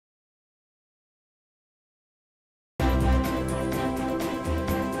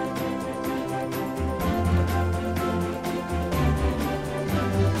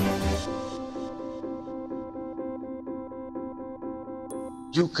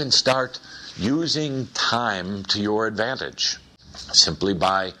You can start using time to your advantage simply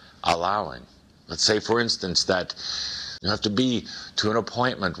by allowing. Let's say, for instance, that you have to be to an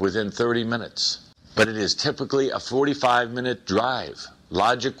appointment within 30 minutes, but it is typically a 45-minute drive.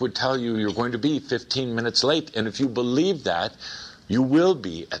 Logic would tell you you're going to be 15 minutes late, and if you believe that, you will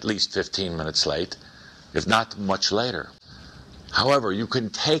be at least 15 minutes late, if not much later. However, you can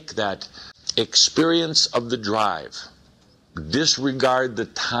take that experience of the drive, disregard the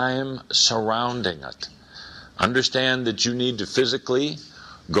time surrounding it, understand that you need to physically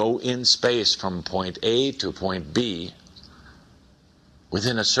go in space from point A to point B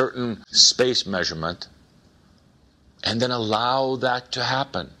within a certain space measurement, and then allow that to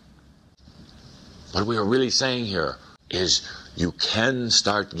happen. What we are really saying here is you can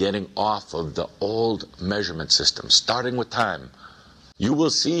start getting off of the old measurement system, starting with time. You will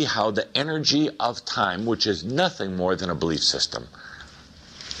see how the energy of time, which is nothing more than a belief system,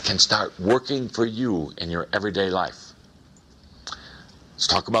 can start working for you in your everyday life. Let's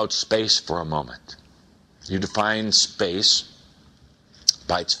talk about space for a moment. You define space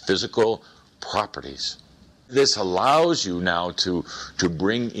by its physical properties. This allows you now to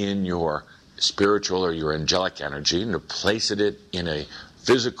bring in your spiritual or your angelic energy and to place it in a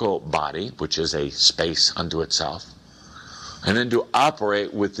physical body, which is a space unto itself, and then to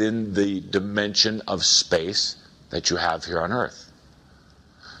operate within the dimension of space that you have here on Earth.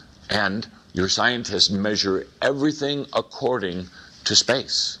 And your scientists measure everything according to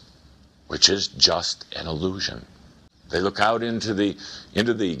space, which is just an illusion. They look out into the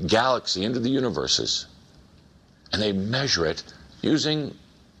galaxy, into the universes, and they measure it using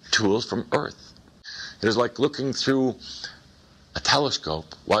tools from Earth. It is like looking through a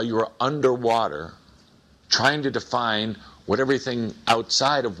telescope while you are underwater, trying to define what everything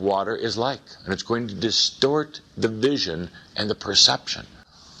outside of water is like. And it's going to distort the vision and the perception.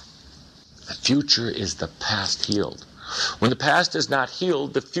 The future is the past healed. When the past is not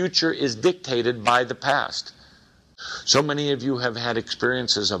healed, the future is dictated by the past. So many of you have had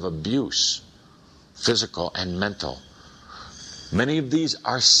experiences of abuse, physical and mental. Many of these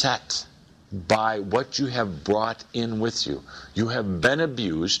are set by what you have brought in with you. You have been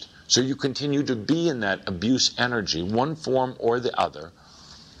abused, so you continue to be in that abuse energy, one form or the other,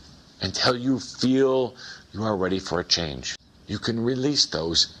 until you feel you are ready for a change. You can release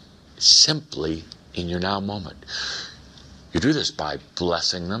those simply in your now moment. You do this by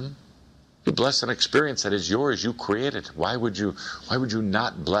blessing them. You bless an experience that is yours. You create it. Why would you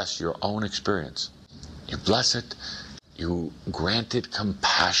not bless your own experience? You bless it. You grant it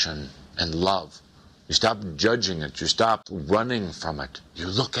compassion and love. You stop judging it. You stop running from it. You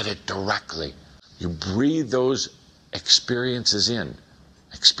look at it directly. You breathe those experiences in.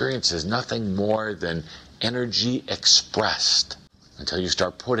 Experience is nothing more than energy expressed until you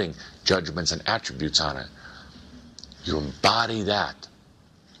start putting judgments and attributes on it. You embody that.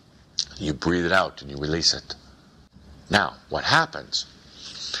 You breathe it out and you release it. Now, what happens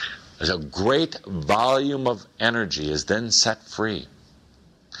is a great volume of energy is then set free.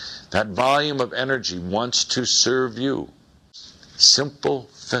 That volume of energy wants to serve you. Simple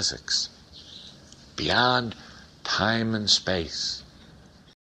physics, beyond time and space.